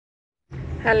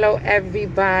Hello,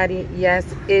 everybody. Yes,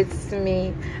 it's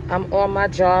me. I'm on my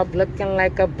job looking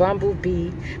like a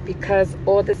bumblebee because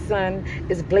all the sun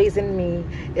is blazing me.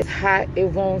 It's hot,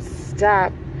 it won't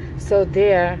stop. So,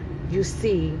 there you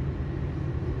see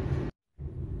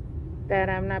that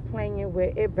I'm not playing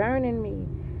with it burning me.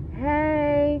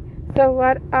 Hey, so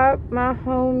what up, my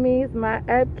homies, my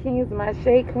Ed Kings, my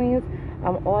Shea Queens?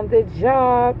 I'm on the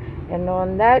job, and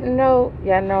on that note,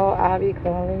 y'all know I'll be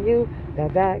calling you the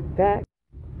back.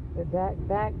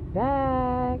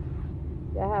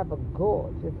 Y'all have a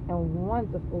gorgeous and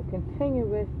wonderful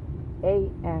continuous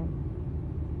AM.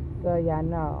 So y'all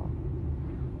know.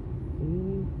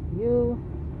 See you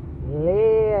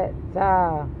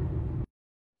later.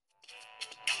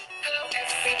 Hello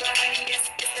everybody,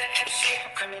 yes, it's the F shit.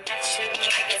 I'm coming at you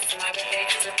like it's my birthday.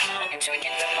 So come on, enjoy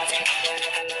the party.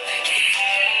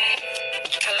 Hey.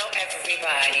 Hello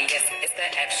everybody, yes, it's the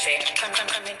F shit. I'm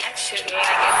coming at you like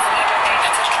it's my birthday.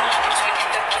 So come on, enjoy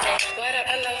the party. What up,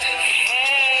 hello,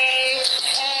 hey.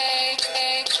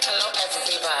 Hello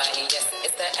everybody, yes,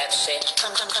 it's the F shit.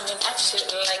 I'm coming at you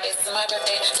like it's my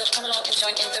birthday. So come on,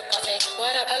 enjoy the party.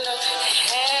 What up, hello,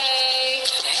 hey.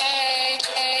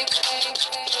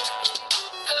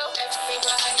 Hello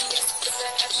everybody, yes, it's the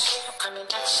F shit. I'm coming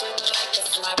at you like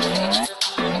it's my birthday. So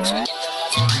come on, enjoy the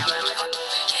party.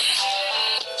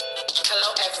 Hey. Hello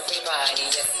everybody,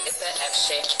 yes, it's the F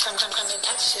shit. I'm coming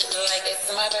at you like it's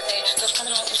my birthday. So come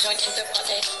on, enjoy the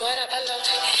party. What up, hello,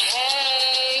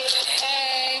 hey.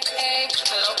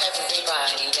 Hello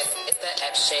everybody, yes, it's the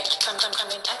F shit. I'm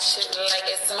coming at you like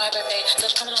it's my birthday. So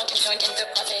come on, enjoy the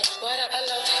party. What up,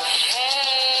 hello,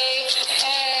 hey.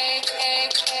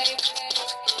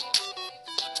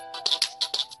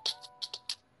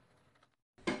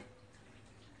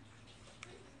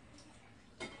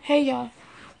 Hey y'all,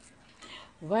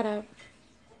 what up?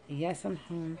 Yes, I'm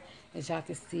home. As y'all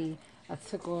can see, I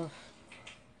took off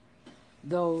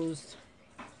those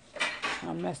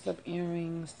messed up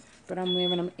earrings, but I'm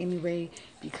wearing them anyway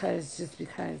just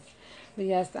because. But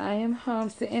yes, I am home,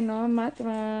 sitting on my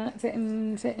throne,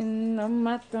 sitting on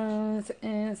my throne,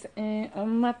 sitting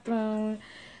on my throne.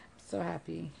 So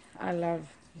happy. I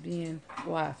love being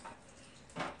off.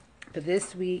 But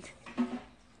this week,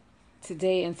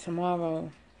 today and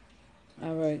tomorrow,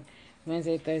 I work.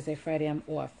 Wednesday, Thursday, Friday, I'm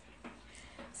off.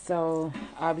 So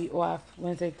I'll be off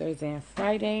Wednesday, Thursday, and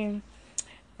Friday.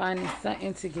 Finding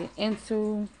something to get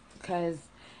into because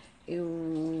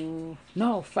no,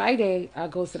 Friday I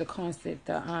go to the concert.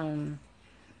 The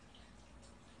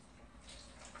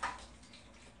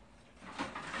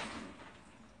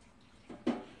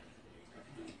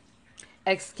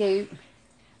Escape,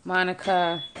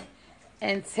 Monica,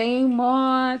 and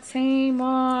Tamar.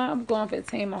 I'm going for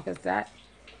Tamar because that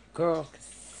girl can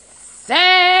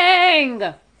sing.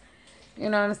 You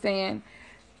know what I'm saying?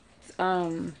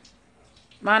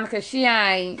 Monica, she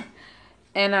ain't,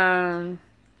 and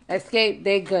Escape,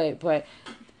 they good, but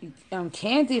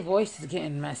Candy voice is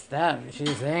getting messed up.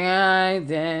 She's saying I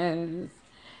dance.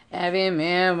 Every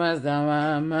man must on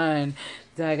my mind.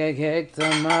 Like I kicked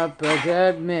him up a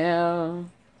good meal.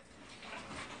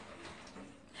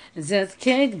 Just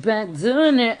kick back,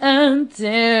 doing it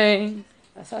empty.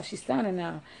 That's how she's sounding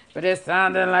now. But it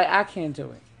sounded like I can't do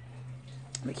it.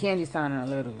 But Candy sounding a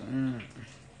little.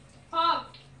 How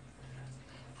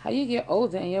you get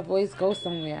older and your voice goes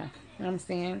somewhere? You know what I'm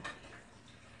saying?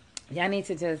 Y'all need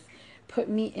to just put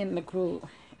me in the group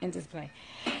and just play.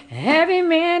 Every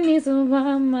man needs a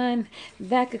woman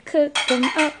that could cook them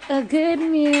up a good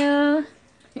meal.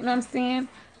 You know what I'm saying?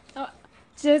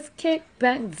 Just kick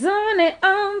back, doing it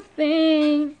own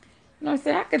thing. You know what I'm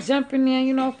saying? I could jump in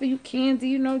there, for you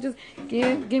Candy, just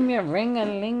give me a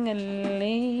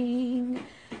ring-a-ling-a-ling.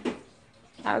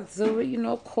 I'll do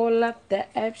it, call up the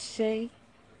F Shay.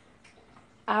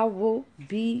 I will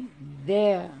be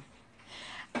there.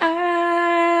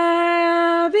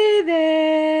 I'll be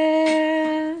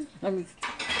there. Let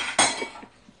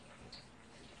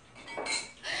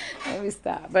me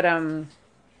stop. But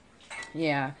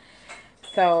yeah.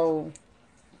 So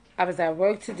I was at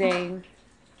work today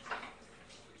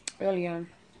earlier,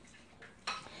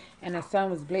 and the sun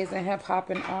was blazing, hip hop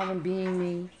and R&Bing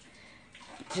me,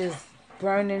 just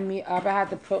burning me up. I had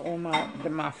to put on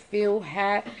my field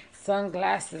hat,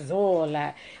 sunglasses, all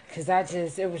that, cause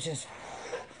it was just,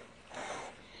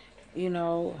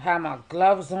 had my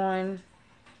gloves on.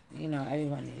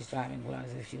 Everyone needs driving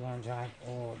gloves if you want to drive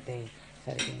all day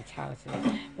instead of getting calluses.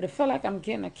 But it felt like I'm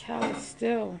getting a callus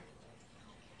still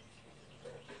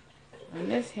on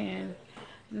this hand.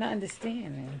 I'm not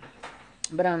understanding.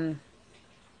 But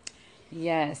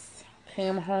yes,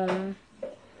 came home.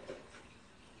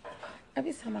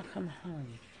 every time I come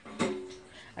home,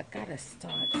 I gotta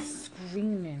start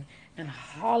screaming and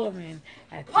hollering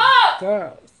at the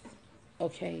girls.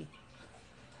 Okay?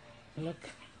 Look.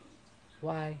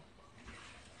 Why?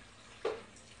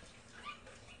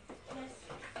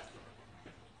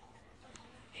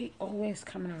 He always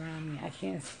coming around me. I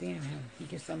can't stand him. He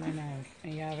gets on my nerves.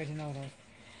 And y'all already know that.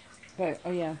 But,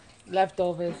 oh yeah.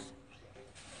 Leftovers.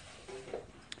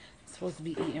 Supposed to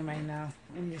be eating right now.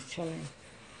 I'm just chilling.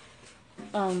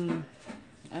 I know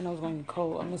it's going to be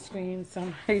cold. I'm going to scream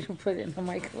somebody to put it in the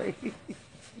microwave.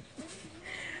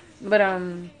 But,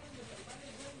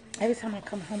 every time I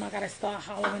come home, I got to start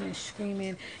hollering and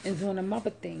screaming and doing a mother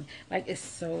thing. Like, it's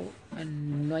so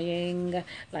annoying.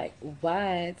 Like,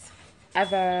 what?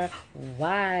 Ever?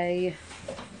 Why?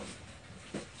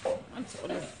 I'm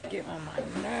sort of getting on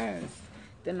my nerves.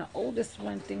 Then the oldest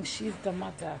one thinks she's the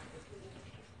mother.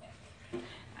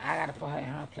 I got to put her in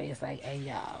her place. Like, hey,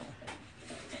 y'all.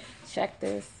 Check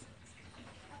this.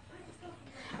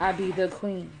 I be the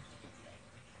queen.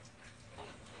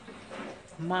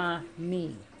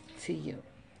 Me to you.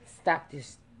 Stop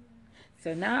this.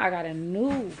 So now I got a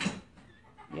new,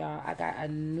 y'all. I got a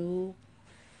new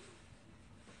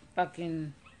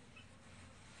fucking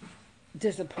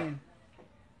discipline.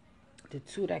 The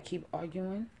two that keep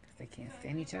arguing because they can't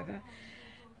stand each other.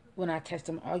 When I catch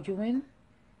them arguing,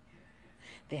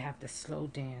 they have to slow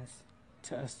dance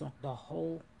to a song, the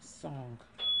whole song.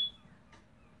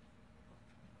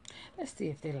 Let's see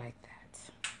if they like that.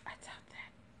 I doubt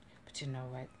that. But you know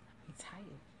what? I'm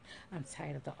tired. I'm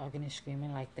tired of the arguing and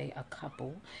screaming like they a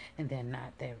couple and they're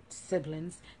not. They're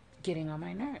siblings getting on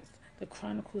my nerves. The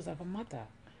Chronicles of a Mother.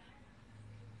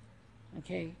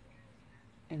 Okay?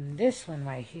 And this one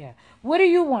right here. What do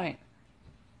you want?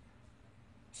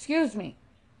 Excuse me.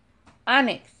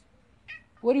 Onyx.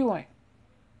 What do you want?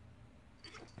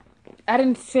 I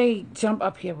didn't say jump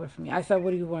up here with me. I said,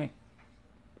 what do you want?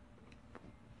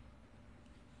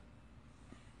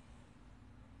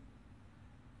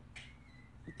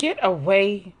 Get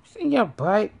away. It's in your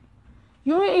butt.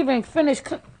 You ain't even finished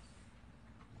cooking.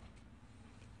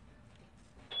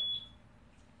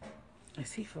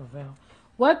 Is he for real?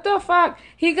 What the fuck?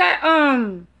 He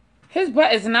got, his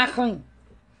butt is not clean.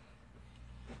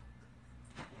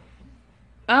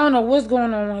 I don't know what's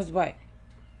going on with his butt.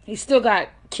 He still got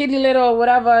kitty litter or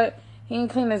whatever. He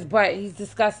ain't clean his butt. He's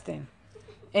disgusting.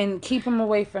 And keep him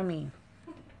away from me.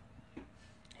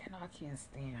 You know, I can't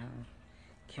stand him.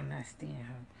 Cannot stand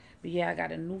him. But yeah, I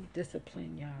got a new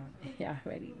discipline, y'all. Y'all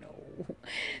already know.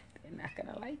 They're not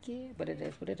gonna like it. But it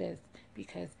is what it is.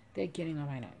 Because they're getting on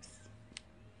my nerves.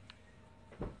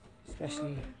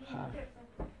 Especially her.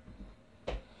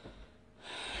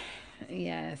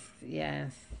 Yes,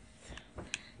 yes.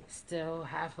 Still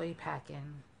halfway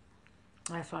packing.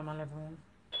 That's why my living room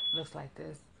looks like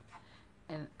this.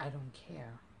 And I don't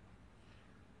care.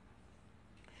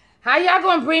 How y'all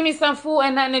gonna bring me some food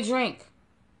and nothing to drink?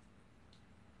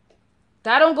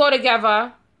 That don't go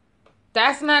together.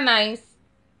 That's not nice.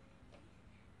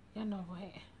 Y'all know what?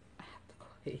 I have to go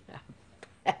here.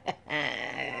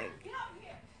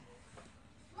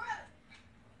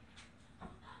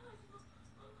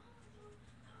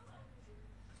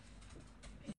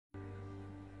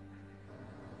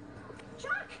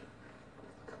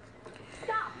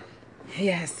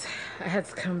 Yes, I had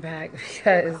to come back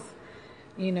because,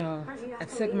 you know, I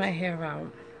took my hair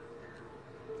out.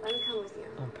 Let me come with you.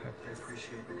 On purpose. I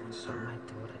appreciate the concern. My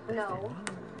daughter. No,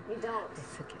 you don't.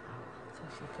 I took it out so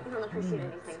she could You don't appreciate clean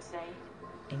it anything today.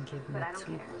 and give me But I don't 2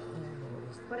 care.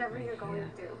 colos Whatever right you're going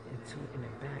here through. and 2 in the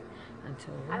back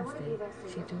until I wanna Wednesday be there for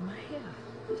she you. do my hair.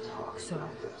 So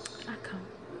I come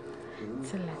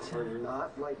to let Are y'all.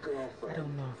 not my I girlfriend.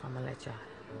 don't know if I'm gonna let y'all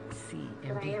see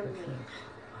and But I be am with you. me.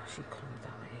 She combs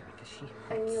out my hair because she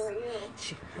And you are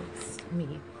hurts. you. She hurts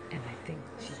me, and I think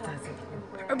she Shut does it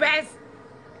up. on purpose.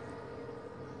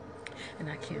 And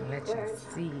I can't let y'all Where's-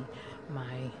 see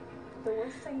my The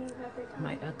worst thing you've ever done.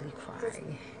 my ugly cry.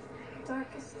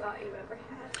 Darkest thought you ever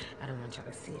had. I don't want y'all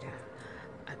to see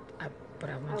that. But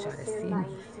I I want will y'all to stand see by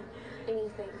you through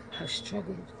anything. her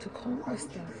struggle to cope with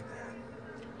stuff.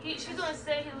 She's gonna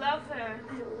say he loves her.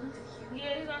 I love you.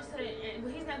 Yeah, he's gonna say it,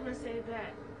 but he's not gonna say it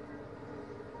back.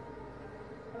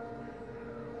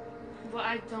 But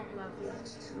I don't love you.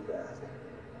 That's too bad.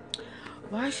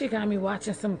 Why she got me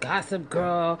watching some Gossip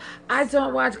Girl? I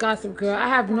don't watch Gossip Girl. I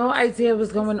have no idea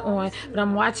what's going on, but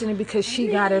I'm watching it because she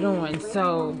got it on.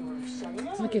 So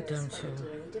look at them two.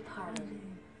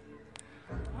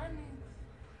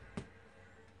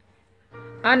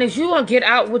 Honest, you gonna get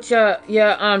out with your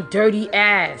dirty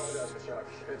ass.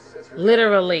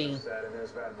 Literally.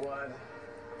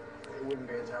 wouldn't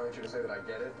be entirely true to say that I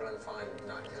get it, but I'm fine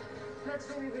not getting it. That's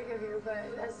really big of you,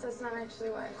 but that's not actually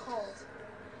why I called.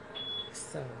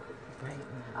 So, right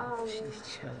now, she's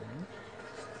chilling.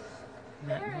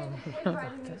 Not Aaron knowing who I'm invited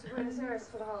about me to. to Buenos Aires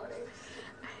for the holidays.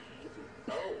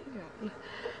 Oh,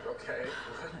 okay.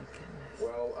 Oh my goodness.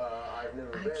 Well, I've never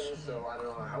I been, can't so I don't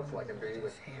know how helpful I can be with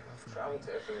this hair of travel mine.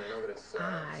 tips, and I know that it's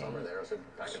summer there, so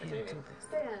pack a Can't bikini. do this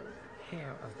Dan,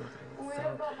 hair of the when we so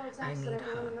had about more I text need that I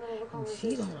found in the her. middle of a And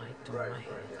she conversation. don't like doing Right, my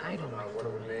hair. yeah. I don't like What it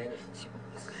doing would my hair. mean. She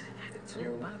always got an attitude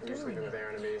You, about you're doing sleeping with it.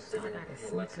 Aaron and me, So I sleeping gotta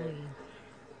with Lexi. sneakily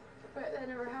But that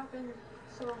never happened,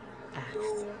 so... ask.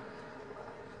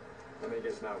 I mean, I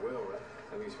guess not will, right?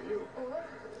 At least for you. Or?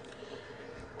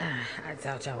 I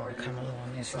doubt y'all want to come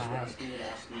along this ride.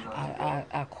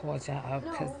 I called y'all up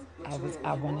because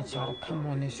I wanted y'all to come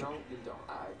on this ride.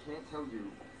 I can't tell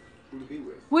you who to be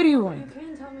with. What do you You want?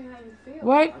 can tell me how you feel.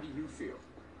 What? How do you feel?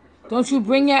 Don't you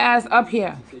bring your ass up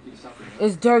here.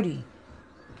 It's dirty.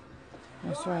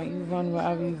 That's right. You run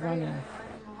wherever you running.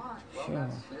 Sure.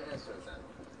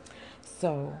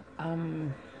 So, You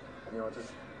know,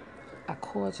 just I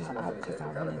called y'all up because I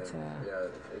wanted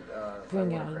to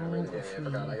bring y'all along with me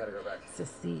to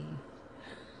see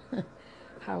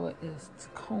how it is to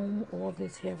comb all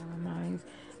this hair of mine.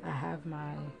 I have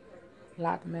my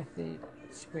Lock Method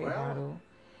spray bottle,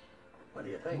 what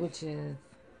do you think? which is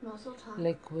Muscle top.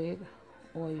 liquid,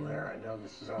 oil, Claire, I know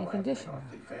this is all and happening conditioner.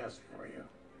 awfully fast for you.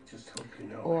 Just hope you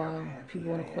know Or how happy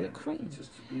people want I to call it am cream.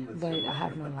 just to be with But you, I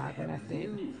have my but to Lock have Method.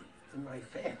 you in my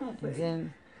family. And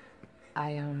then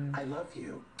I I love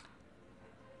you.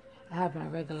 I have my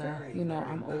regular, you know,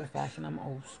 I'm old fashioned, I'm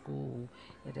old school.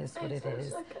 It is what it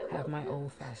is. I have my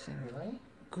old fashioned Really?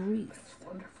 grease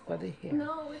Wonderful. for the hair.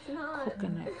 No, it's not.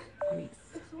 Coconut grease.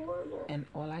 It's horrible. And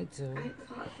all I do I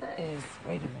thought that is,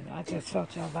 wait a minute, I just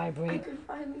felt y'all I vibrate. could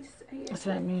finally say it. So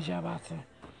that means y'all about to,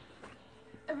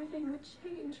 Everything would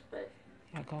change, but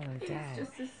y'all going to it's die.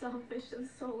 just as selfish and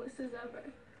soulless as ever.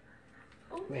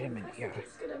 Only Wait a minute, y'all.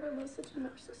 narcissists could ever love such a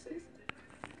narcissist.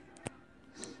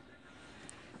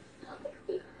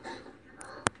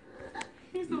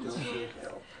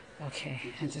 Okay,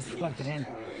 I just plugged it in.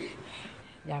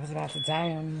 Y'all was about to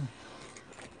die on me.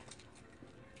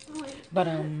 But,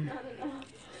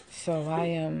 so I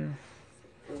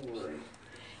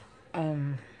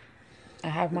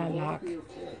have my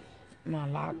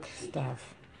lock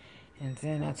stuff. And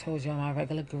then I told y'all my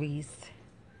regular grease.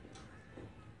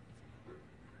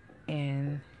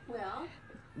 And Well,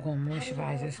 gonna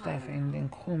moisturize this stuff and then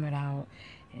comb it out.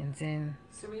 And then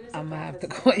I'm gonna have to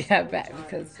call y'all back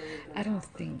because I don't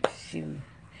think she,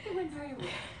 It went very well.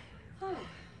 Oh,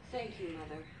 thank you,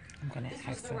 Mother. I'm gonna This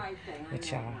was ask the her right thing. I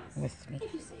with know y'all it was. with me.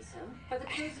 If you say so. But the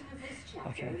closing of this chapter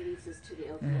Okay. leads us to the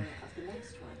opening of the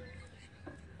next one.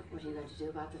 What are you going to do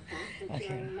about the fact that Okay.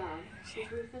 you're in love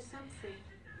with Rufus Humphrey?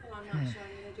 Well, I'm not sure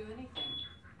I'm going to do anything.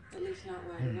 At least not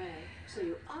right away. So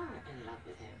you are in love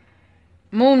with him.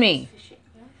 Moomy, Fishing.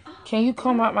 can you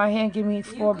comb out my hair and give me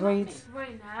 4 braids?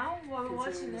 Right now, while we're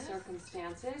watching Considering the this,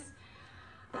 circumstances,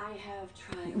 I have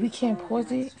tried We can't with all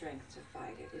pause my it? strength to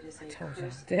fight it. It is a Told you.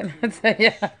 curse Didn't I that tell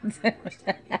you?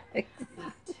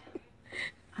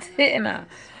 But Didn't I?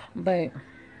 But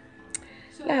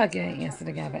let her get an answer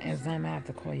together and then I'm gonna have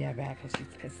to call y'all back because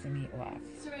she's pissing me off.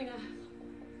 Serena,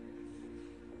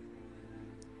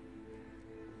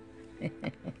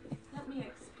 let me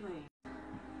explain.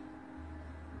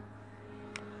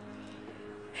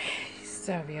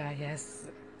 Sorry, I guess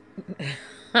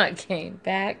I came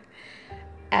back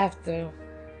after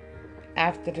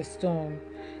the storm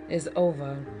is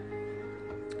over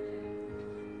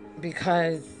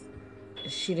because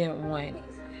she didn't want,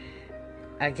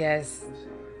 I guess,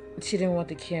 she didn't want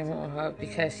the camera on her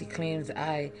because she claims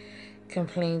I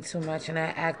complain too much and I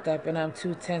act up and I'm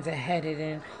too tender-headed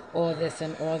and all this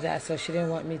and all that. So she didn't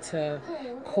want me to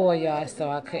call y'all, so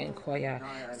I couldn't call y'all.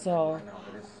 So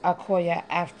I call y'all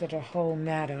after the whole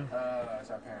matter. It's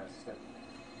our parents.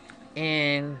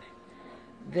 And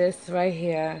this right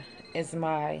here is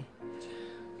my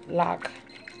Lock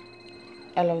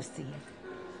LOC.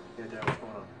 Yeah, Dad, what's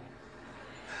going on?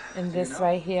 And this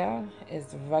right here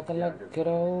is regular good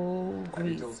old Have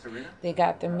you grease. told Serena? They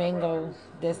got the mango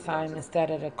this time instead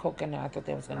of the coconut. I thought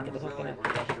they was gonna get the coconut,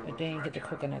 but they didn't get the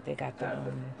coconut. They got the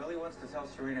Lily wants to tell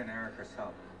Serena and Eric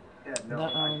herself. Yeah,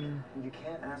 the you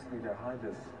can't ask me to hide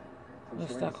this from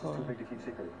What's Serena. that This is called? too big to keep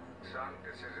secret. Son,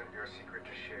 this isn't your secret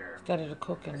to share. instead of the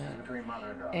coconut. Between mother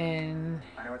and daughter. And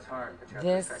I know it's hard, but you have to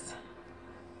this respect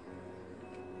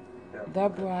Yeah. the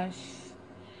brush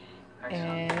that.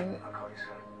 and I'll call you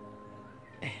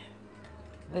soon.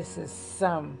 this is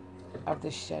some of the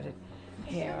shedded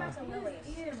hair.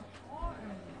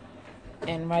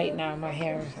 And right now my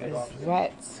hair is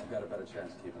wet. I've got a better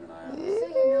chance of keeping an eye on So it.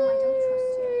 you know I don't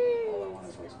trust you. All I want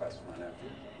is what's best for my nephew.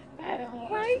 I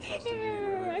don't like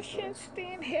hair. I can't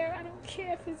stand hair. I don't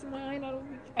care if it's mine.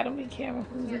 I don't be caring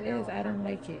whose it is. I don't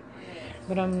like it.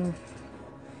 But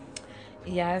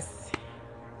yes,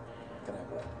 Can I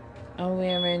play? I'm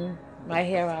wearing my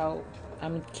hair out.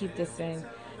 I'm gonna keep this in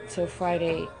till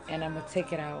Friday, and I'm gonna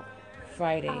take it out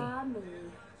Friday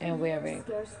and wear it.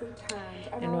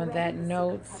 And on that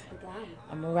note,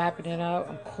 I'm wrapping it up.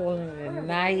 I'm calling it a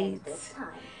night,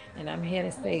 and I'm here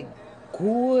to say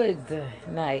good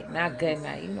night, not good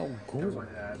night. You know, good.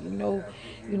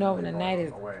 You know when the night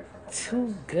is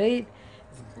too good,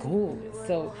 it's good.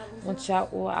 So, once y'all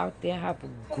all out there have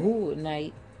a good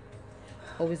night.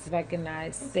 Always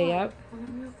recognize, stay up,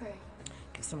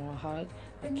 give someone a hug,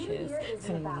 a kiss,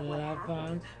 tell them you love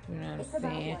them, you know what I'm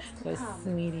saying? But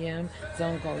medium,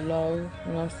 don't go low, you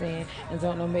know what I'm saying? And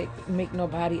don't make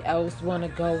nobody else want to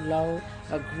go low.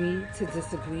 Agree to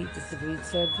disagree, disagree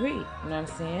to agree, you know what I'm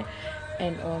saying?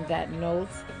 And on that note,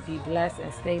 be blessed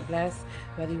and stay blessed.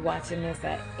 Whether you're watching this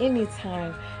at any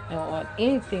time and on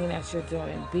anything that you're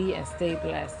doing, be and stay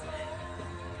blessed.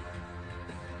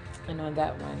 And on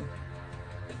that one,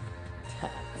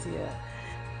 see ya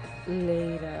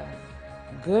later.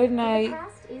 Good night.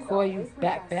 Call you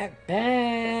back.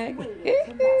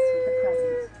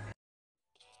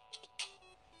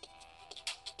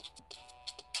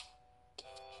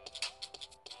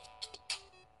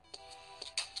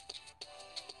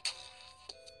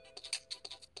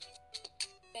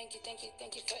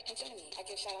 Thank you for enjoying me. I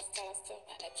give shout outs to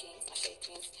my Kings, my Shade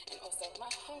Queens, and also my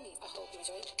homies. I hope you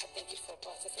enjoyed. I thank you for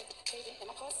participating in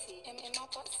my posse.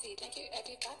 Thank you,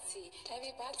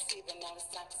 everybody. But now it's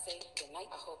time to say goodnight.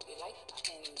 I hope you like,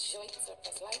 enjoy, so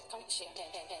press like, comment, share,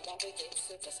 and don't forget to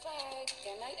subscribe.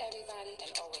 Good night, everybody,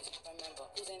 and always remember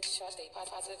who's in charge. Stay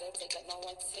positive. Let no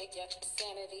one take your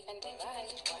sanity. And thank you.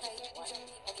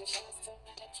 I give shout outs to